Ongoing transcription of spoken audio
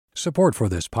Support for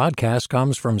this podcast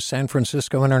comes from San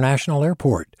Francisco International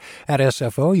Airport. At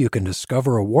SFO, you can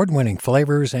discover award-winning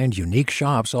flavors and unique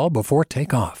shops all before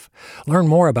takeoff. Learn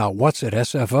more about what's at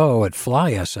SFO at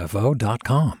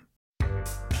flysfo.com.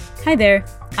 Hi there,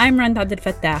 I'm Rand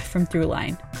Abdel-Fattah from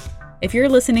Throughline. If you're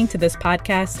listening to this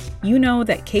podcast, you know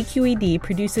that KQED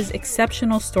produces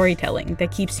exceptional storytelling that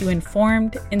keeps you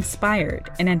informed, inspired,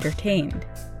 and entertained.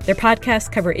 Their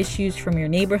podcasts cover issues from your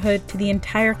neighborhood to the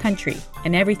entire country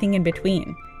and everything in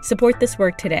between. Support this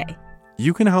work today.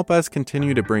 You can help us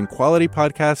continue to bring quality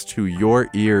podcasts to your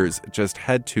ears. Just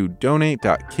head to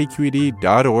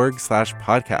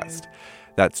donate.kqed.org/podcast.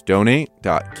 That's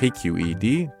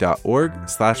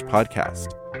donate.kqed.org/podcast.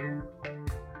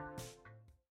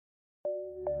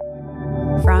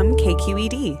 From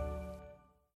KQED.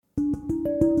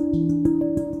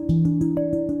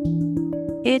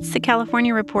 It's the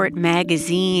California Report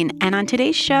magazine, and on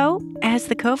today's show, as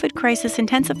the COVID crisis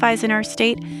intensifies in our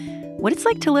state, what it's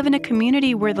like to live in a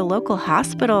community where the local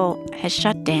hospital has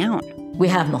shut down. We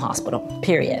have no hospital,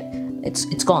 period.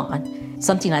 It's gone.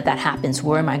 Something like that happens,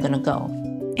 where am I going to go?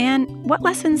 And what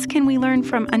lessons can we learn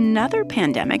from another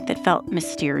pandemic that felt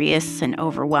mysterious and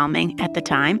overwhelming at the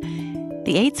time,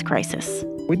 the AIDS crisis?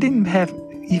 We didn't have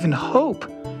even hope,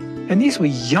 and these were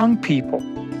young people.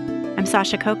 I'm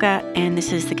Sasha Coca, and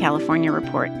this is the California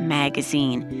Report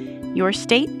magazine. Your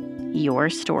state, your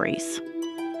stories.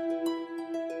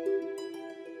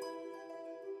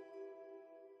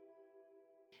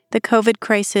 The COVID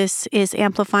crisis is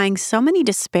amplifying so many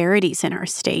disparities in our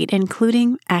state,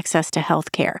 including access to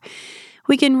health care.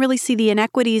 We can really see the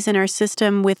inequities in our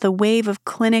system with the wave of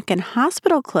clinic and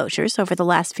hospital closures over the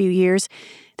last few years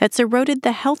that's eroded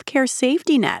the healthcare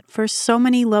safety net for so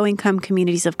many low-income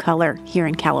communities of color here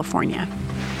in California.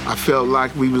 I felt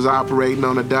like we was operating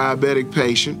on a diabetic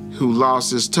patient who lost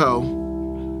his toe,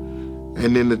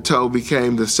 and then the toe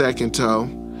became the second toe,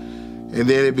 and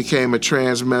then it became a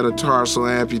transmetatarsal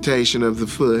amputation of the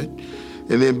foot,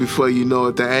 and then before you know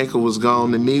it, the ankle was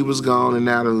gone, the knee was gone, and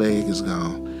now the leg is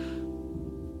gone.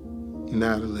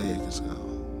 Now the leg is gone.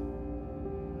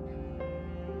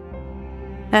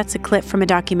 That's a clip from a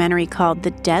documentary called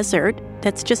The Desert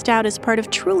that's just out as part of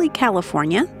Truly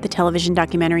California, the television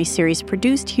documentary series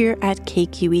produced here at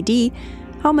KQED,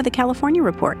 home of the California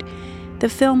Report. The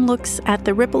film looks at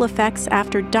the ripple effects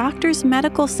after Doctors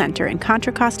Medical Center in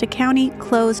Contra Costa County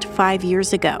closed 5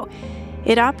 years ago.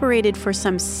 It operated for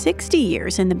some 60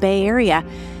 years in the Bay Area,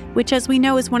 which, as we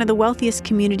know, is one of the wealthiest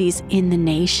communities in the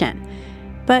nation.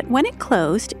 But when it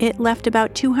closed, it left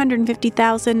about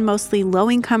 250,000 mostly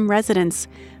low-income residents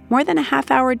more than a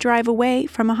half-hour drive away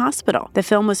from a hospital. The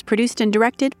film was produced and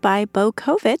directed by Bo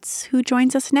Kovitz, who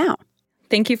joins us now.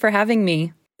 Thank you for having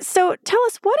me. So tell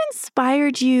us, what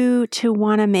inspired you to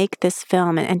want to make this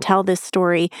film and tell this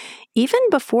story even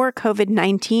before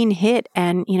COVID-19 hit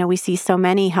and, we see so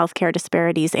many healthcare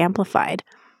disparities amplified?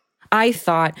 I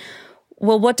thought,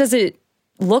 well, what does it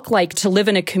look like to live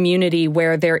in a community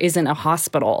where there isn't a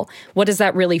hospital? What does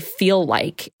that really feel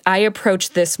like? I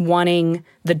approached this wanting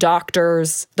the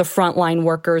doctors, the frontline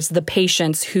workers, the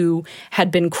patients who had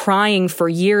been crying for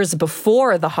years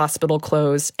before the hospital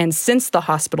closed and since the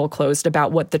hospital closed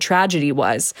about what the tragedy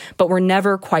was, but were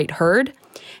never quite heard.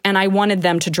 And I wanted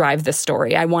them to drive this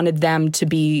story. I wanted them to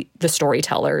be the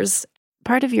storytellers.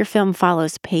 Part of your film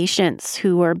follows patients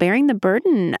who are bearing the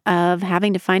burden of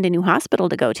having to find a new hospital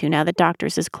to go to now that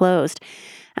Doctors is closed.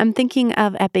 I'm thinking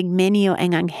of Epigmenio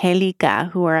and Angelica,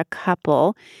 who are a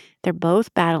couple. They're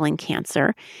both battling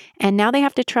cancer, and now they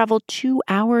have to travel 2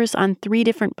 hours on 3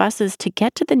 different buses to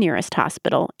get to the nearest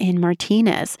hospital in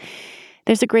Martinez.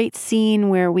 There's a great scene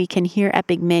where we can hear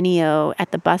Epigmenio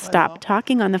at the bus stop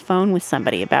talking on the phone with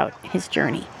somebody about his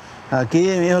journey. Aquí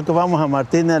me dijo que vamos a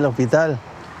Martínez al hospital.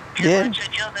 Bien.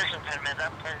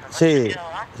 Sí,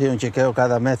 un chequeo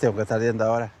cada mes tengo que estar yendo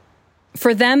ahora.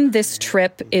 For them, this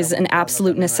trip is an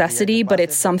absolute necessity, but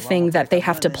it's something that they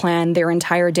have to plan their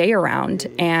entire day around.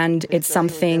 And it's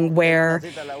something where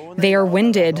they are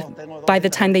winded by the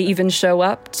time they even show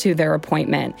up to their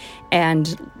appointment.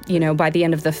 And, by the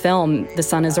end of the film, the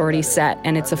sun is already set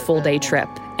and it's a full-day trip.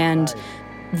 And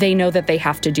they know that they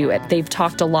have to do it. They've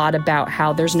talked a lot about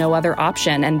how there's no other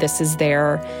option, and this is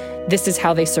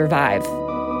how they survive.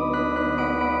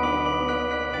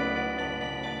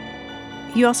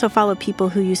 You also follow people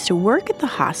who used to work at the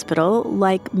hospital,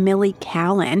 like Millie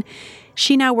Callan.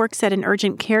 She now works at an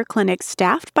urgent care clinic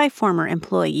staffed by former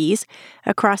employees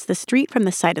across the street from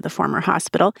the site of the former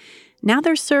hospital. Now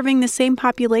they're serving the same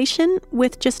population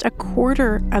with just a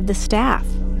quarter of the staff.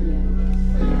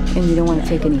 And you don't want to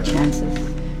take any chances.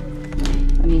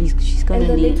 I mean, she's going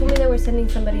to need... They told me they were sending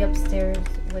somebody upstairs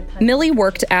with Millie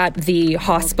worked at the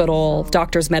hospital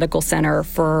Doctors Medical Center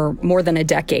for more than a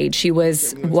decade. She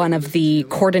was one of the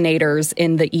coordinators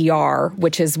in the ER,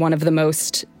 which is one of the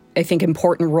most, I think,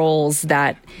 important roles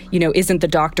that, isn't the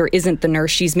doctor, isn't the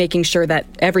nurse. She's making sure that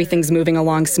everything's moving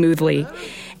along smoothly,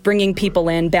 bringing people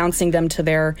in, bouncing them to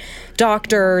their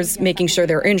doctors, making sure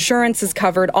their insurance is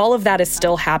covered. All of that is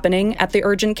still happening at the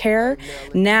urgent care.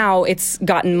 Now it's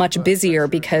gotten much busier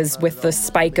because with the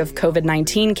spike of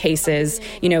COVID-19 cases,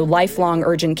 lifelong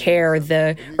urgent care,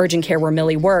 the urgent care where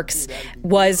Millie works,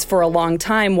 was for a long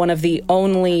time one of the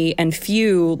only and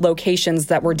few locations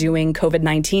that were doing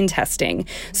COVID-19 testing.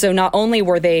 So not only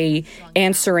were they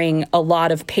answering a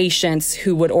lot of patients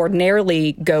who would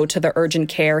ordinarily go to the urgent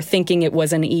care thinking it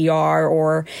was an ER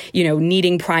or,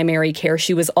 needing primary care,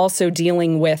 she was also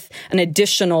dealing with an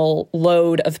additional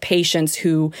load of patients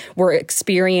who were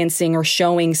experiencing or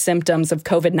showing symptoms of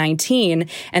COVID-19.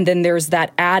 And then there's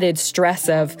that added stress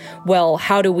of, well,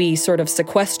 how do we sort of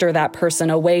sequester that person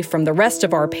away from the rest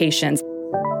of our patients?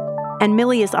 And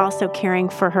Millie is also caring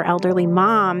for her elderly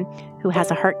mom who has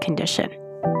a heart condition.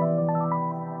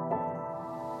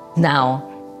 Now,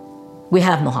 we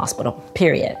have no hospital,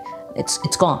 period.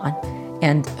 It's gone.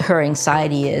 And her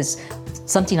anxiety is,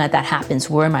 something like that happens,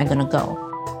 where am I going to go?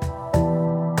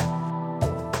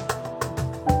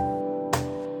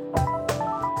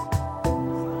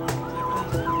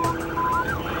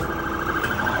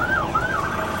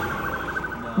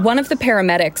 One of the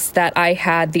paramedics that I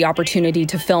had the opportunity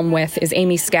to film with is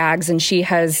Amy Skaggs, and she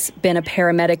has been a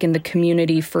paramedic in the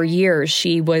community for years.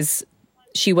 She was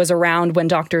around when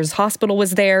Doctors Hospital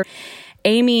was there.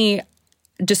 Amy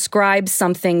describes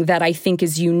something that I think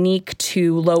is unique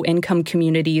to low-income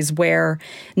communities where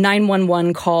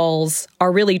 911 calls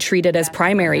are really treated as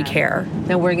primary care.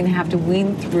 Now we're going to have to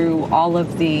wean through all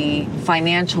of the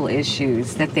financial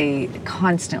issues that they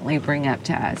constantly bring up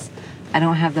to us. I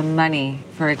don't have the money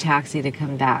for a taxi to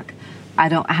come back.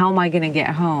 How am I going to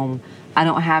get home? I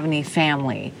don't have any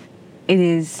family. It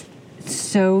is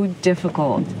so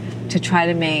difficult to try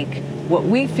to make what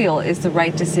we feel is the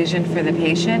right decision for the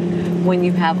patient when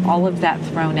you have all of that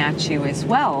thrown at you as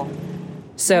well.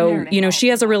 So, she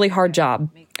has a really hard job.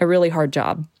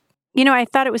 I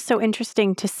thought it was so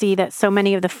interesting to see that so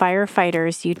many of the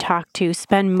firefighters you talk to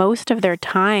spend most of their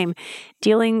time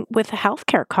dealing with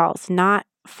healthcare calls, not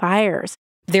fires.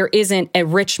 There isn't a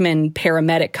Richmond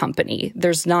paramedic company.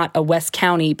 There's not a West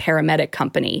County paramedic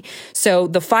company. So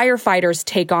the firefighters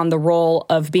take on the role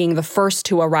of being the first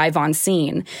to arrive on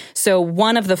scene. So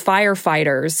one of the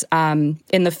firefighters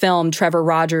in the film, Trevor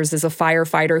Rogers, is a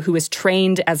firefighter who is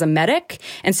trained as a medic.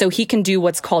 And so he can do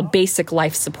what's called basic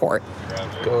life support.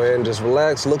 Go ahead and just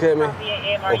relax. Look at me.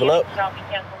 Open up.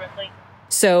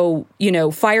 So,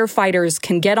 firefighters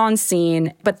can get on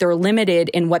scene, but they're limited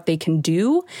in what they can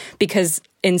do because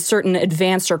in certain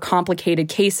advanced or complicated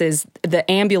cases, the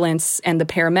ambulance and the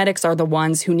paramedics are the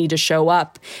ones who need to show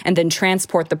up and then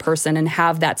transport the person and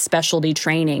have that specialty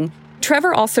training.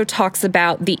 Trevor also talks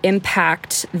about the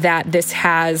impact that this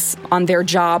has on their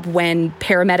job when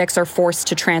paramedics are forced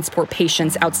to transport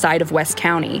patients outside of West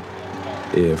County.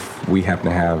 If we happen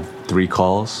to have 3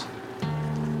 calls,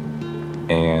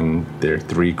 and there are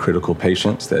 3 critical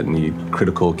patients that need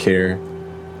critical care,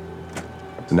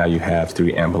 so now you have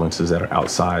 3 ambulances that are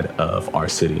outside of our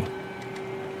city.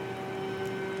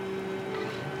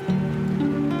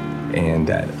 And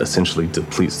that essentially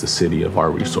depletes the city of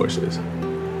our resources.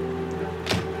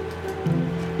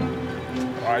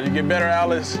 All right, you get better,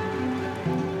 Alice.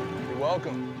 You're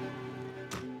welcome.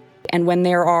 And when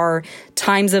there are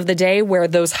times of the day where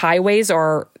those highways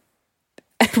are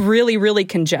really, really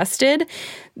congested,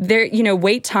 there,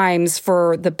 wait times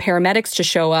for the paramedics to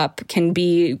show up can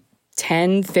be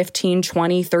 10, 15,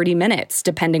 20, 30 minutes,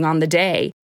 depending on the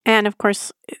day. And of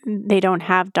course, they don't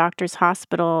have Doctors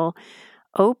Hospital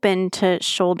open to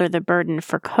shoulder the burden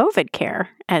for COVID care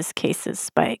as cases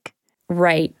spike.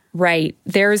 Right.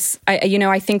 There's,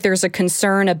 I think there's a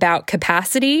concern about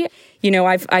capacity.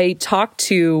 I talked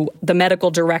to the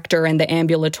medical director and the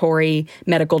ambulatory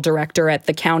medical director at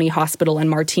the county hospital in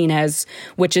Martinez,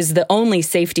 which is the only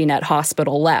safety net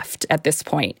hospital left at this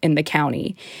point in the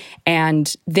county.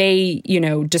 And they,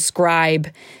 describe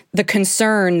the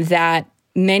concern that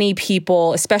many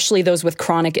people, especially those with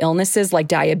chronic illnesses like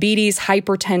diabetes,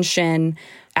 hypertension,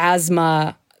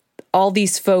 asthma, all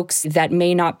these folks that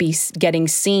may not be getting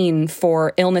seen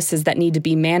for illnesses that need to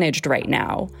be managed right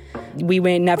now. We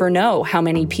may never know how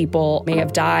many people may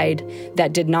have died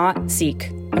that did not seek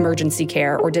emergency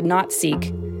care or did not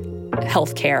seek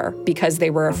health care because they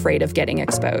were afraid of getting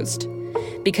exposed.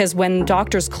 Because when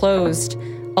doctors closed,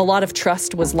 a lot of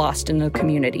trust was lost in the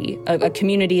community. A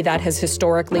community that has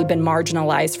historically been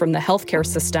marginalized from the healthcare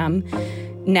system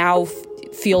now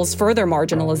feels further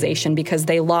marginalization because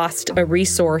they lost a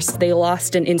resource, they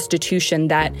lost an institution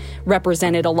that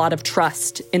represented a lot of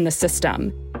trust in the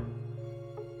system.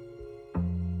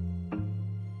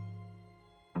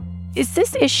 Is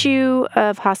this issue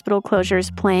of hospital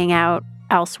closures playing out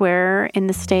elsewhere in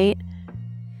the state?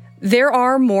 There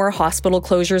are more hospital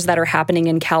closures that are happening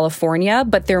in California,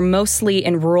 but they're mostly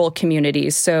in rural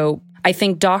communities. So I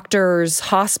think Doctors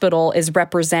Hospital is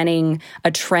representing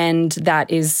a trend that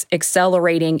is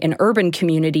accelerating in urban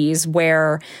communities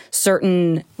where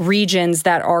certain regions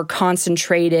that are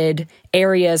concentrated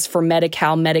areas for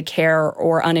Medi-Cal, Medicare,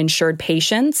 or uninsured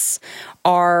patients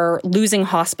are losing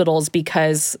hospitals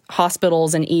because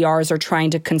hospitals and ERs are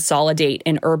trying to consolidate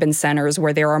in urban centers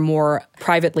where there are more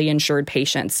privately insured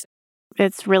patients.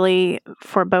 It's really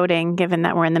foreboding given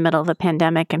that we're in the middle of a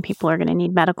pandemic and people are going to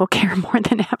need medical care more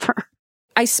than ever.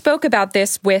 I spoke about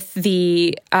this with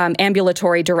the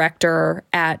ambulatory director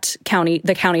at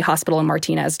the county hospital in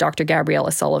Martinez, Dr.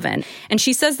 Gabriela Sullivan. And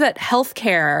she says that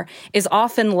healthcare is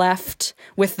often left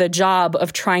with the job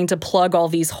of trying to plug all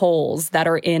these holes that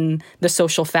are in the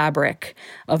social fabric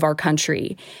of our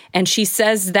country. And she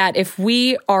says that if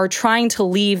we are trying to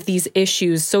leave these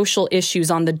issues, social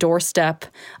issues, on the doorstep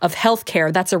of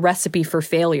healthcare, that's a recipe for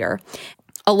failure.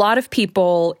 A lot of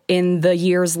people in the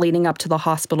years leading up to the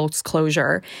hospital's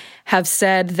closure have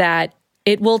said that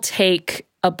it will take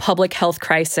a public health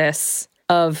crisis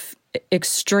of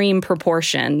extreme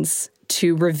proportions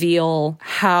to reveal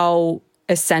how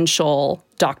essential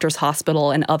Doctors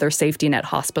Hospital and other safety net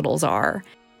hospitals are.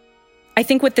 I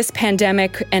think with this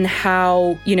pandemic and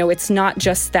how, it's not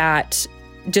just that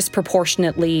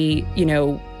disproportionately,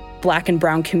 Black and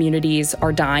brown communities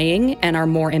are dying and are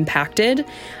more impacted.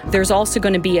 There's also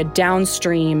going to be a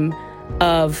downstream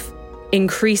of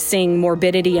increasing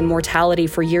morbidity and mortality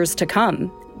for years to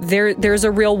come. There's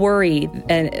a real worry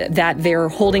that they're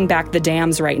holding back the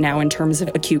dams right now in terms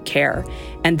of acute care,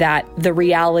 and that the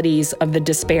realities of the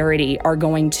disparity are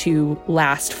going to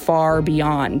last far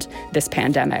beyond this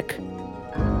pandemic.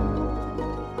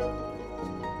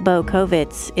 Bo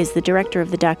Kovitz is the director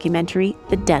of the documentary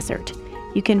The Desert.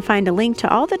 You can find a link to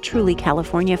all the Truly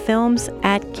California films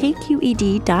at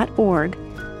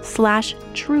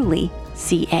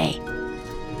kqed.org/trulyca.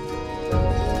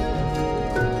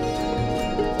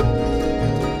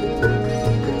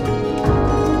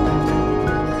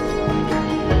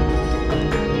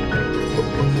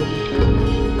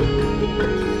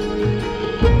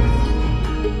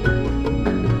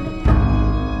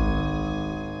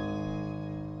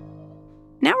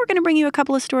 Now we're going to bring you a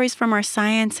couple of stories from our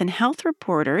science and health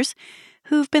reporters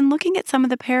who've been looking at some of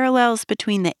the parallels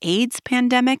between the AIDS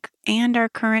pandemic and our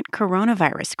current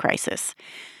coronavirus crisis.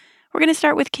 We're going to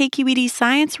start with KQED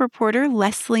science reporter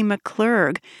Leslie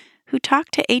McClurg, who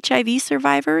talked to HIV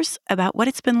survivors about what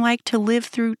it's been like to live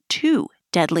through 2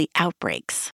 deadly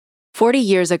outbreaks. 40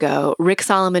 years ago, Rick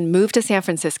Solomon moved to San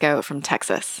Francisco from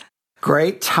Texas.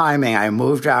 Great timing. I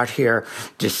moved out here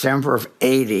December of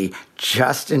 80,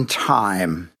 just in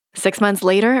time. 6 months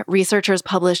later, researchers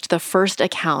published the first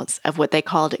accounts of what they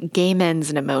called gay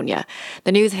men's pneumonia.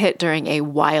 The news hit during a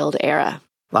wild era.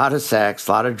 A lot of sex,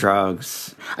 a lot of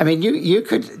drugs. I mean, you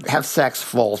could have sex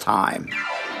full time.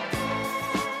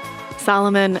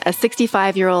 Solomon, a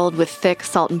 65-year-old with thick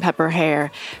salt and pepper hair,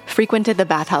 frequented the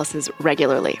bathhouses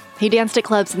regularly. He danced at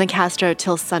clubs in the Castro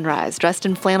till sunrise, dressed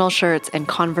in flannel shirts and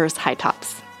Converse high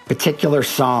tops. Particular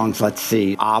songs, let's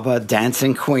see. ABBA,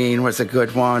 Dancing Queen was a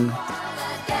good one.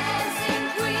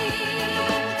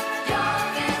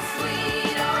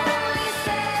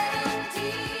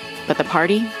 But the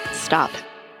party stopped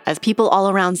as people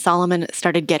all around Solomon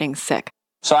started getting sick.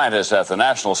 Scientists at the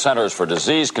National Centers for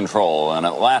Disease Control in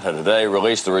Atlanta today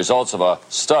released the results of a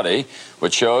study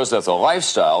which shows that the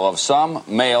lifestyle of some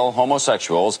male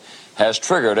homosexuals has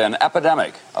triggered an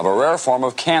epidemic of a rare form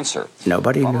of cancer.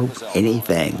 Nobody knew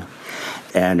anything,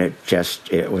 and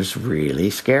it was really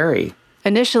scary.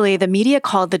 Initially, the media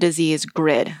called the disease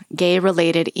GRID,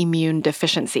 gay-related immune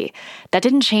deficiency. That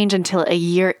didn't change until a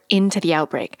year into the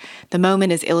outbreak. The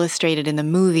moment is illustrated in the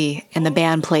movie, and the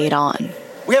band played on.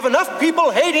 We have enough people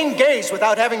hating gays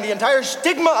without having the entire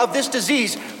stigma of this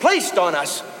disease placed on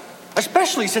us,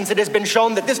 especially since it has been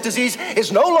shown that this disease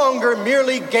is no longer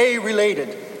merely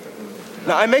gay-related.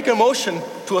 Now, I make a motion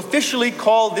to officially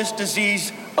call this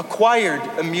disease acquired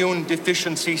immune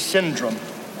deficiency syndrome,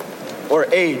 or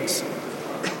AIDS.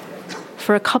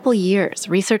 For a couple years,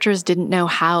 researchers didn't know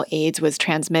how AIDS was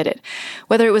transmitted,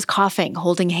 whether it was coughing,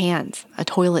 holding hands, a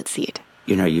toilet seat.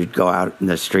 you'd go out in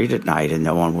the street at night and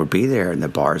no one would be there, and the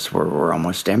bars were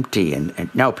almost empty. And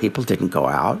no, people didn't go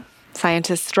out.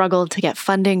 Scientists struggled to get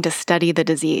funding to study the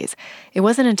disease. It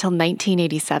wasn't until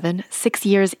 1987, 6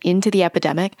 years into the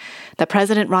epidemic, that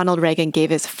President Ronald Reagan gave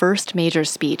his first major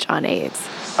speech on AIDS.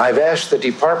 I've asked the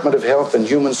Department of Health and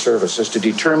Human Services to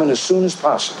determine as soon as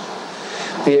possible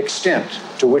the extent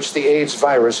to which the AIDS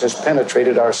virus has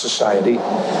penetrated our society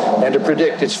and to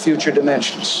predict its future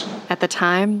dimensions. At the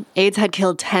time, AIDS had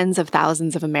killed tens of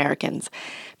thousands of Americans.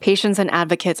 Patients and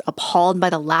advocates, appalled by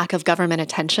the lack of government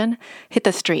attention, hit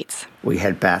the streets. We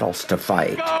had battles to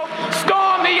fight.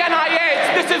 Storm the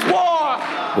NIH! This is war!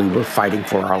 We were fighting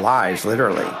for our lives,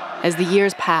 literally. As the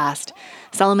years passed,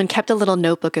 Solomon kept a little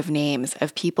notebook of names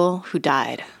of people who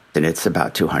died. And it's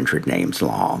about 200 names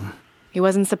long. He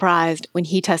wasn't surprised when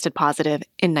he tested positive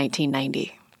in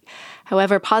 1990.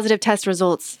 However, positive test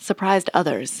results surprised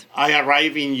others. I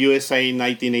arrived in USA in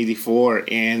 1984,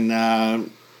 and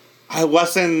I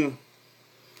wasn't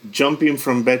jumping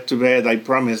from bed to bed, I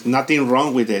promise. Nothing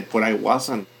wrong with it, but I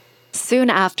wasn't. Soon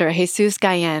after Jesus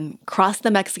Gayen crossed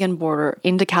the Mexican border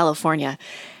into California,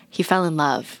 he fell in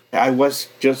love. I was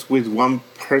just with one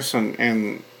person,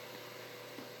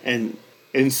 and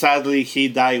sadly, he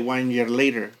died 1 year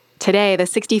later. Today, the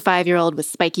 65-year-old with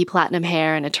spiky platinum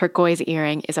hair and a turquoise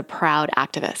earring is a proud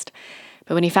activist.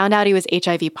 But when he found out he was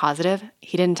HIV positive,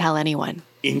 he didn't tell anyone.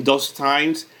 In those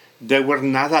times, they were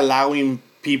not allowing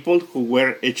people who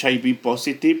were HIV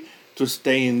positive to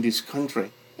stay in this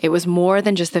country. It was more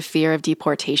than just the fear of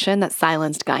deportation that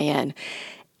silenced Gayen.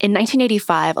 In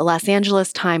 1985, a Los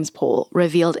Angeles Times poll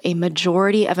revealed a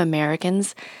majority of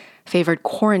Americans favored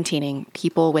quarantining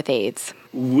people with AIDS.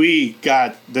 We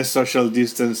got the social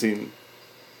distancing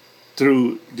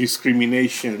through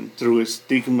discrimination, through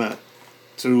stigma,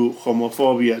 through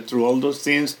homophobia, through all those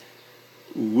things.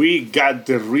 We got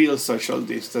the real social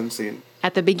distancing.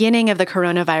 At the beginning of the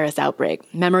coronavirus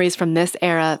outbreak, memories from this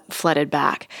era flooded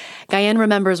back. Gayen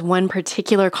remembers one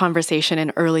particular conversation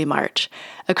in early March.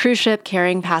 A cruise ship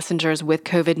carrying passengers with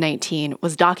COVID-19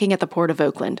 was docking at the port of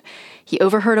Oakland. He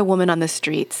overheard a woman on the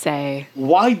street say,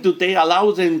 "Why do they allow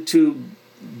them to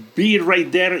be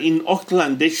right there in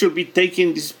Oakland? They should be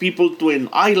taking these people to an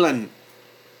island."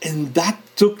 And that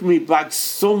took me back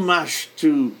so much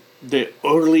to the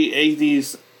early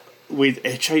 80s with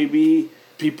HIV.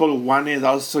 People wanted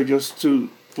also just to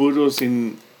put us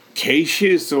in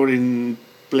cages or in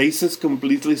places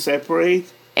completely separate.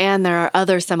 And there are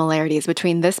other similarities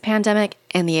between this pandemic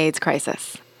and the AIDS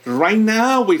crisis. Right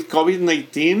now with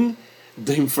COVID-19,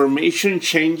 the information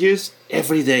changes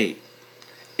every day.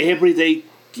 Every day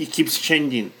it keeps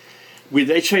changing.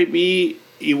 With HIV,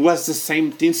 it was the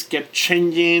same. Things kept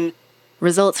changing.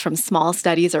 Results from small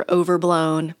studies are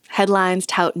overblown. Headlines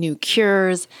tout new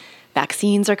cures.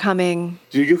 Vaccines are coming.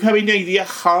 Do you have any idea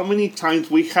how many times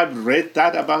we have read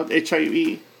that about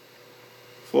HIV?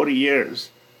 40 years.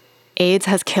 AIDS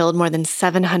has killed more than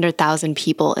 700,000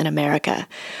 people in America.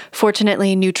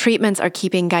 Fortunately, new treatments are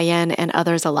keeping Gayen and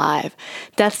others alive.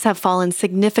 Deaths have fallen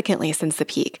significantly since the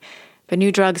peak. But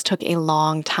new drugs took a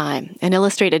long time and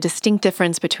illustrate a distinct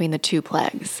difference between the two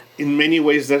plagues. In many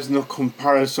ways, there's no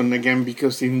comparison again,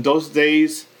 because in those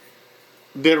days,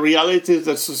 the reality is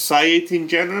that society in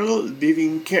general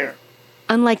didn't care.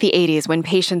 Unlike the 80s, when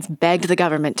patients begged the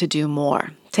government to do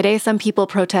more, today some people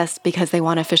protest because they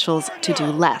want officials to do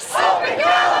less. Open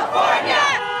California!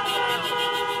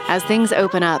 As things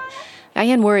open up,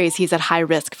 Gayen worries he's at high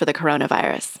risk for the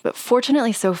coronavirus. But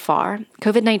fortunately so far,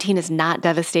 COVID-19 is not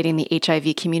devastating the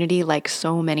HIV community like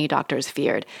so many doctors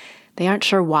feared. They aren't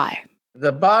sure why.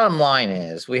 The bottom line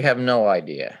is we have no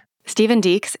idea. Stephen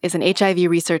Deeks is an HIV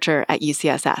researcher at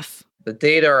UCSF. The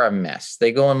data are a mess.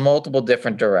 They go in multiple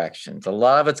different directions. A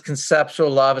lot of it's conceptual, a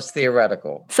lot of it's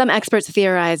theoretical. Some experts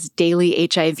theorize daily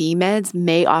HIV meds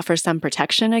may offer some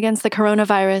protection against the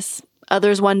coronavirus.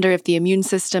 Others wonder if the immune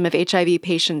system of HIV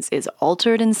patients is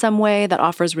altered in some way that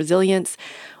offers resilience,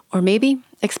 or maybe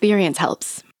experience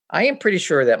helps. I am pretty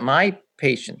sure that my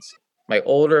patients, my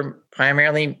older,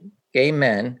 primarily gay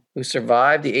men who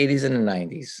survived the 80s and the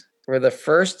 90s, were the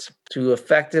first to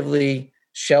effectively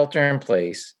shelter in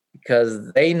place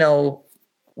because they know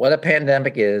what a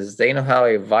pandemic is. They know how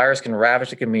a virus can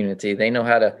ravage a community. They know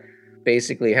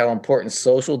how important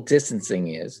social distancing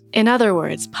is. In other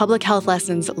words, public health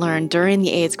lessons learned during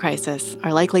the AIDS crisis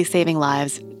are likely saving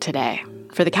lives today.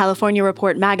 For the California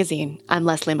Report magazine, I'm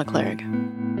Leslie McClurg.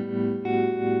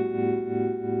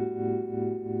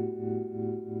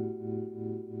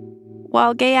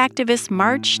 While gay activists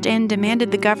marched and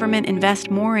demanded the government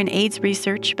invest more in AIDS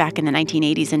research back in the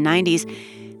 1980s and 90s,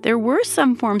 There were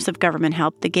some forms of government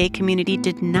help the gay community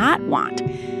did not want.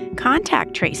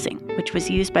 Contact tracing, which was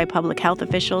used by public health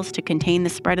officials to contain the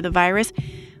spread of the virus,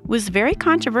 was very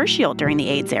controversial during the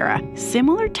AIDS era.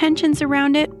 Similar tensions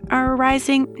around it are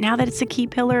arising now that it's a key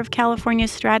pillar of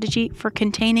California's strategy for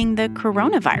containing the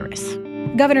coronavirus.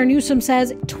 Governor Newsom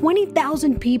says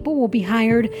 20,000 people will be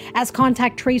hired as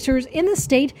contact tracers in the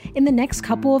state in the next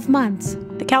couple of months.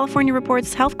 The California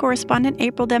Report's health correspondent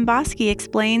April Dembosky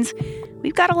explains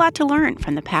we've got a lot to learn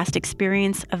from the past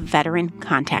experience of veteran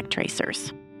contact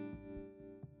tracers.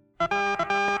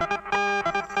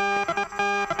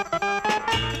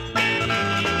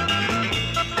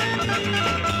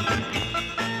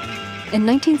 In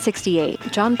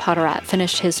 1968, John Potteratt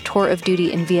finished his tour of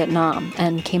duty in Vietnam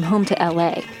and came home to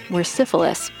L.A., where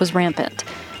syphilis was rampant.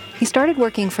 He started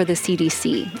working for the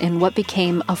CDC in what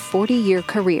became a 40-year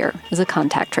career as a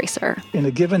contact tracer. In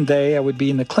a given day, I would be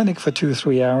in the clinic for 2 or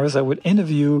 3 hours. I would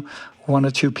interview 1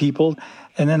 or 2 people,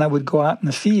 and then I would go out in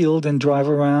the field and drive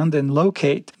around and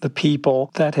locate the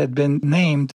people that had been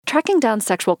named. Tracking down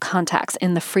sexual contacts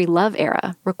in the free love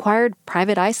era required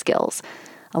private eye skills.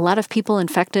 A lot of people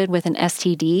infected with an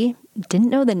STD didn't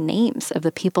know the names of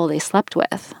the people they slept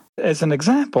with. As an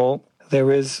example,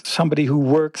 there is somebody who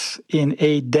works in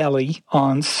a deli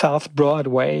on South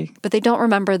Broadway. But they don't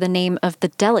remember the name of the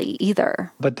deli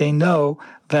either. But they know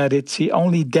that it's the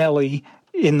only deli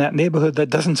in that neighborhood that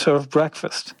doesn't serve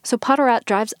breakfast. So Potteratt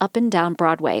drives up and down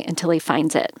Broadway until he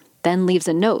finds it, then leaves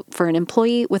a note for an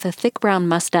employee with a thick brown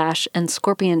mustache and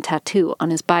scorpion tattoo on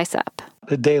his bicep.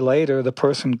 A day later, the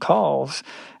person calls.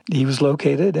 He was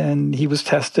located and he was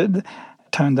tested.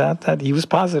 Turned out that he was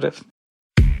positive.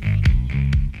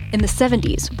 In the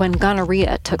 70s, when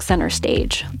gonorrhea took center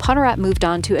stage, Potteratt moved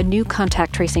on to a new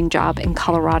contact tracing job in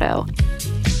Colorado.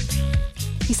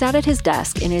 He sat at his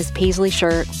desk in his paisley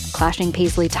shirt, clashing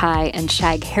paisley tie, and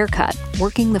shag haircut,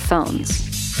 working the phones.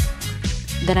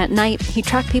 Then at night, he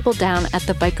tracked people down at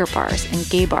the biker bars and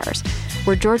gay bars,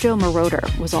 where Giorgio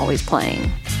Moroder was always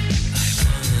playing.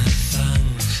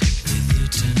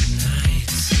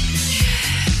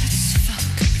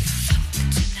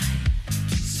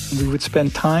 We would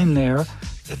spend time there.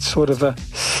 It's sort of a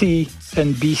see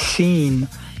and be seen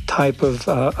type of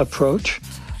approach.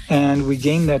 And we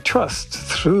gained that trust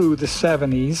through the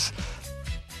 70s.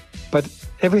 But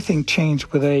everything changed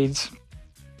with AIDS.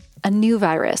 A new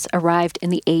virus arrived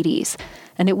in the 80s,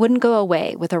 and it wouldn't go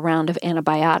away with a round of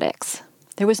antibiotics.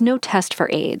 There was no test for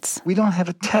AIDS. We don't have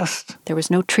a test. There was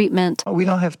no treatment. We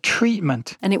don't have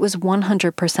treatment. And it was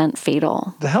 100%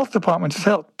 fatal. The health department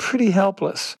felt pretty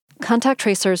helpless. Contact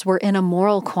tracers were in a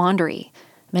moral quandary.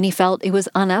 Many felt it was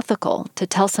unethical to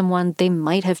tell someone they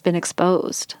might have been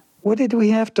exposed. What did we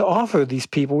have to offer these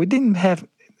people? We didn't have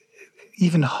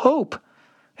even hope.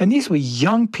 And these were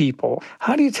young people.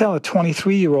 How do you tell a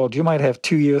 23-year-old you might have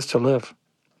 2 years to live?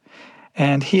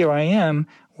 And here I am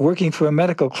working for a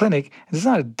medical clinic. There's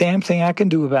not a damn thing I can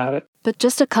do about it. But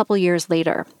just a couple years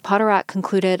later, Potteratt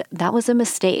concluded that was a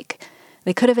mistake.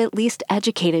 They could have at least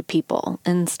educated people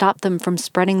and stopped them from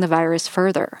spreading the virus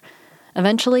further.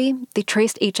 Eventually, they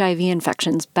traced HIV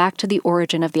infections back to the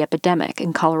origin of the epidemic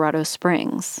in Colorado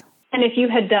Springs. And if you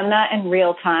had done that in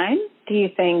real time, do you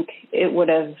think it would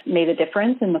have made a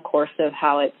difference in the course of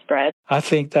how it spread? I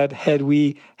think that had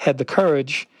we had the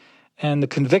courage and the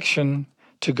conviction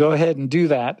to go ahead and do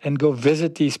that and go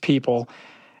visit these people,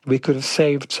 we could have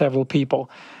saved several people.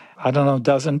 I don't know, a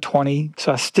dozen, 20.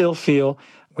 So I still feel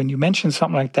when you mention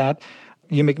something like that,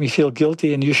 you make me feel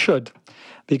guilty, and you should,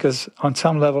 because on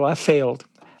some level I failed.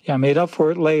 Yeah, I made up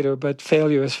for it later, but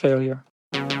failure is failure.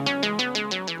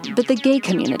 But the gay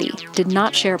community did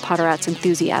not share Potteratt's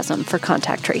enthusiasm for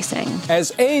contact tracing.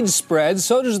 As AIDS spreads,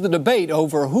 so does the debate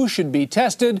over who should be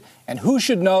tested and who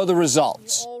should know the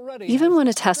results. Even when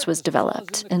a test was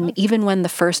developed, and even when the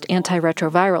first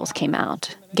antiretrovirals came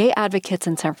out, gay advocates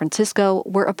in San Francisco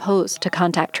were opposed to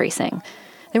contact tracing.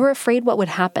 They were afraid what would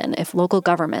happen if local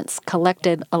governments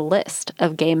collected a list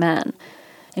of gay men.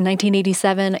 In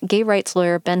 1987, gay rights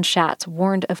lawyer Ben Schatz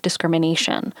warned of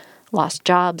discrimination, lost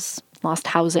jobs, lost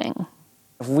housing.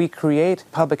 If we create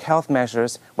public health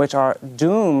measures which are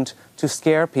doomed to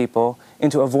scare people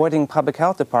into avoiding public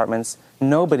health departments,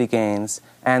 nobody gains,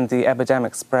 and the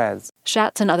epidemic spreads.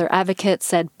 Schatz and other advocates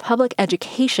said public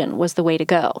education was the way to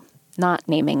go, not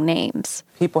naming names.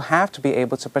 People have to be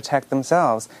able to protect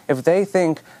themselves. If they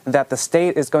think that the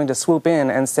state is going to swoop in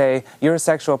and say, your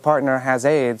sexual partner has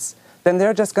AIDS, then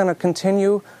they're just going to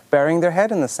continue burying their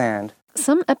head in the sand.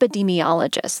 Some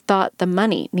epidemiologists thought the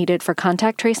money needed for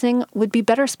contact tracing would be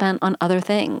better spent on other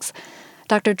things.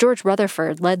 Dr. George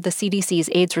Rutherford led the CDC's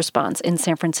AIDS response in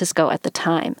San Francisco at the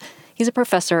time. He He's a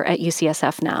professor at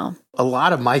UCSF now. A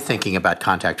lot of my thinking about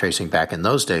contact tracing back in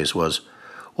those days was,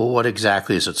 well, what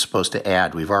exactly is it supposed to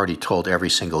add? We've already told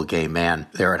every single gay man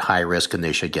they're at high risk and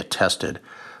they should get tested.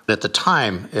 But at the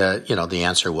time, the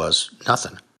answer was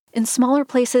nothing. In smaller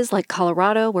places like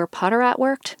Colorado, where Potterat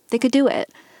worked, they could do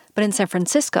it. But in San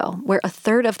Francisco, where a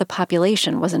third of the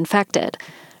population was infected,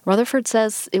 Rutherford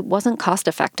says it wasn't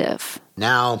cost-effective.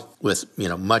 Now, with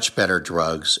much better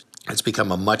drugs, it's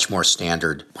become a much more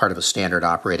standard part of a standard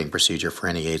operating procedure for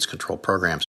any AIDS control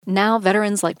programs. Now,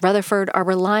 veterans like Rutherford are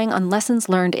relying on lessons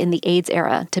learned in the AIDS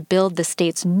era to build the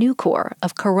state's new corps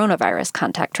of coronavirus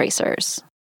contact tracers.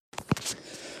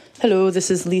 Hello, this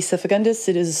is Lisa Fagundes.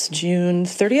 It is June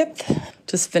 30th.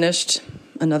 Just finished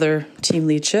another team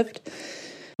lead shift.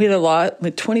 We had a lot,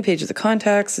 like 20 pages of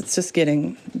contacts. It's just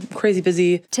getting crazy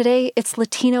busy. Today, it's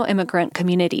Latino immigrant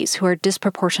communities who are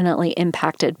disproportionately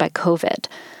impacted by COVID.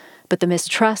 But the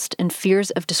mistrust and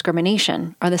fears of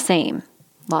discrimination are the same.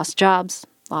 Lost jobs,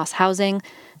 lost housing,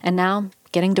 and now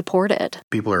getting deported.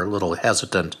 People are a little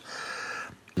hesitant,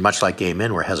 much like gay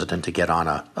men were hesitant to get on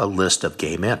a list of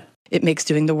gay men. It makes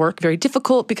doing the work very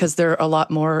difficult because they're a lot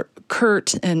more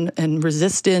curt and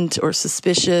resistant or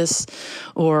suspicious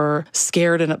or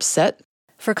scared and upset.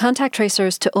 For contact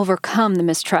tracers to overcome the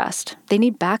mistrust, they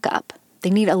need backup.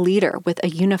 They need a leader with a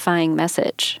unifying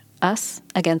message, us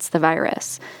against the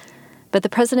virus. But the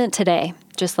president today,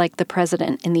 just like the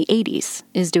president in the 80s,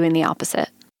 is doing the opposite.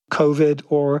 COVID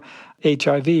or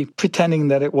HIV, pretending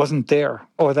that it wasn't there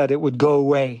or that it would go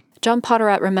away. John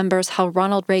Potterat remembers how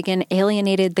Ronald Reagan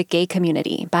alienated the gay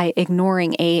community by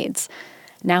ignoring AIDS.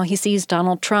 Now he sees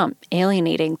Donald Trump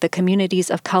alienating the communities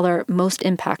of color most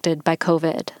impacted by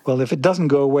COVID. Well, if it doesn't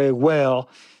go away well,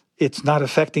 it's not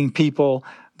affecting people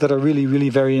that are really, really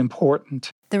very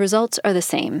important. The results are the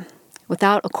same.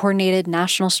 Without a coordinated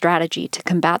national strategy to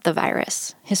combat the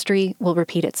virus, history will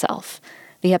repeat itself.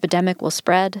 The epidemic will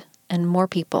spread, and more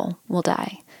people will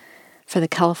die. For the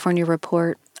California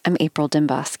Report, I'm April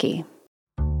Dimboski.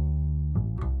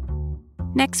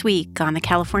 Next week on the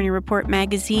California Report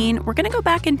magazine, we're going to go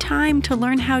back in time to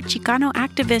learn how Chicano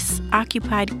activists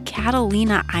occupied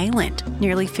Catalina Island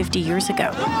nearly 50 years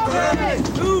ago.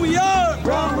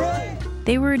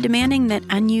 They were demanding that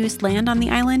unused land on the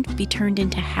island be turned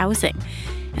into housing.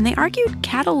 And they argued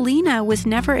Catalina was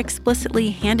never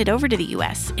explicitly handed over to the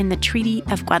U.S. in the Treaty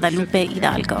of Guadalupe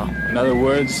Hidalgo. In other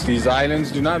words, these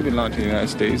islands do not belong to the United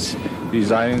States.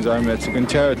 These islands are Mexican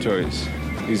territories.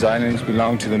 These islands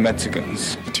belong to the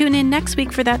Mexicans. Tune in next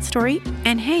week for that story.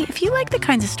 And hey, if you like the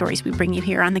kinds of stories we bring you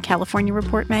here on the California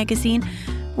Report magazine,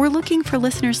 we're looking for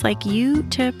listeners like you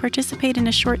to participate in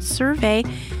a short survey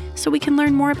so we can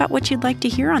learn more about what you'd like to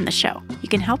hear on the show. You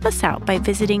can help us out by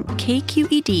visiting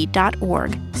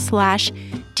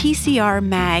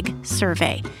kqed.org/TCRMag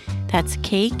survey. That's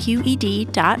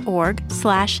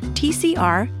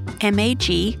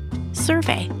kqed.org/TCRMag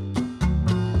survey.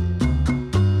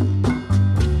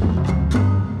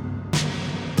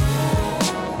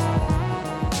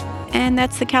 And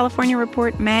that's the California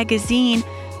Report magazine.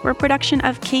 We're a production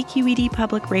of KQED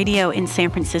Public Radio in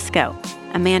San Francisco.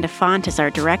 Amanda Font is our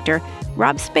director.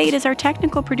 Rob Spade is our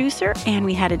technical producer, and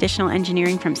we had additional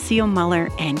engineering from Seal Muller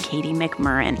and Katie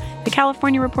McMurrin. The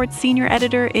California Report's senior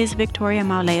editor is Victoria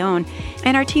Mauleon,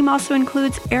 and our team also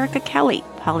includes Erica Kelly,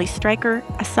 Polly Stryker,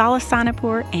 Asala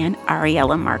Sanapur, and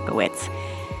Ariella Markowitz.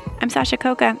 I'm Sasha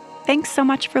Koka. Thanks so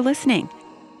much for listening.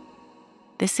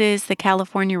 This is the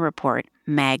California Report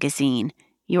magazine.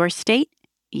 Your state,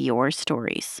 your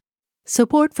stories.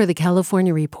 Support for the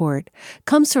California Report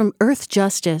comes from Earth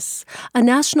Justice, a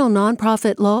national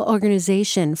nonprofit law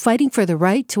organization fighting for the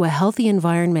right to a healthy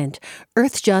environment.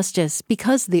 Earth Justice,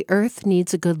 because the earth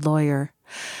needs a good lawyer.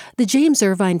 The James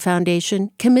Irvine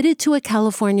Foundation, committed to a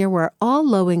California where all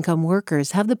low-income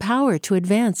workers have the power to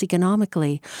advance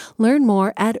economically. Learn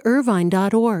more at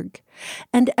irvine.org.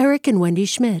 And Eric and Wendy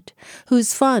Schmidt,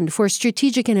 whose Fund for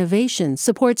Strategic Innovation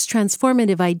supports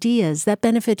transformative ideas that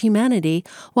benefit humanity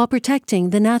while protecting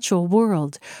the natural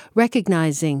world,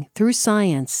 recognizing, through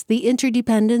science, the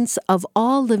interdependence of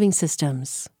all living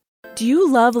systems. Do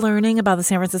you love learning about the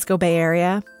San Francisco Bay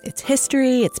Area? Its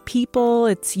history, its people,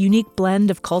 its unique blend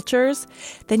of cultures?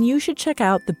 Then you should check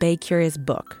out the Bay Curious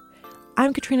book.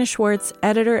 I'm Katrina Schwartz,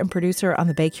 editor and producer on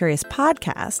the Bay Curious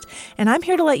podcast, and I'm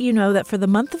here to let you know that for the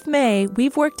month of May,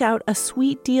 we've worked out a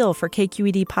sweet deal for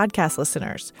KQED podcast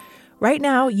listeners. Right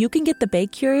now, you can get the Bay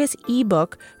Curious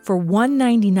ebook for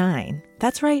 $1.99.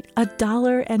 That's right,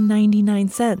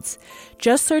 $1.99.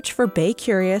 Just search for Bay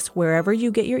Curious wherever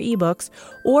you get your ebooks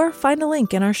or find a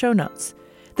link in our show notes.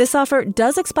 This offer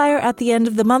does expire at the end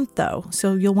of the month, though,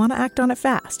 so you'll want to act on it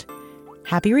fast.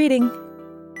 Happy reading.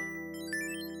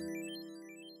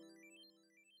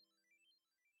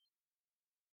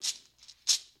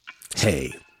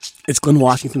 Hey, it's Glenn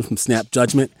Washington from Snap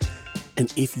Judgment.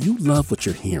 And if you love what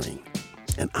you're hearing,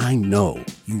 and I know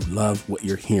you love what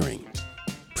you're hearing,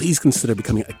 please consider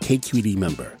becoming a KQED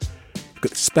member. You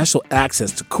get special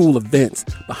access to cool events,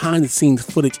 behind-the-scenes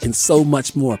footage, and so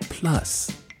much more.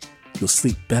 Plus, you'll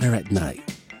sleep better at night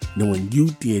knowing you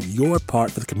did your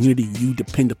part for the community you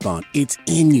depend upon. It's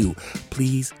in you.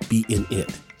 Please be in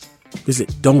it.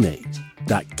 Visit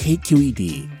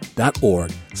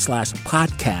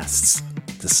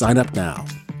donate.kqed.org/podcasts to sign up now.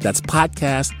 That's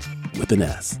podcast with an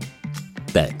S.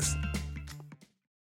 Thanks.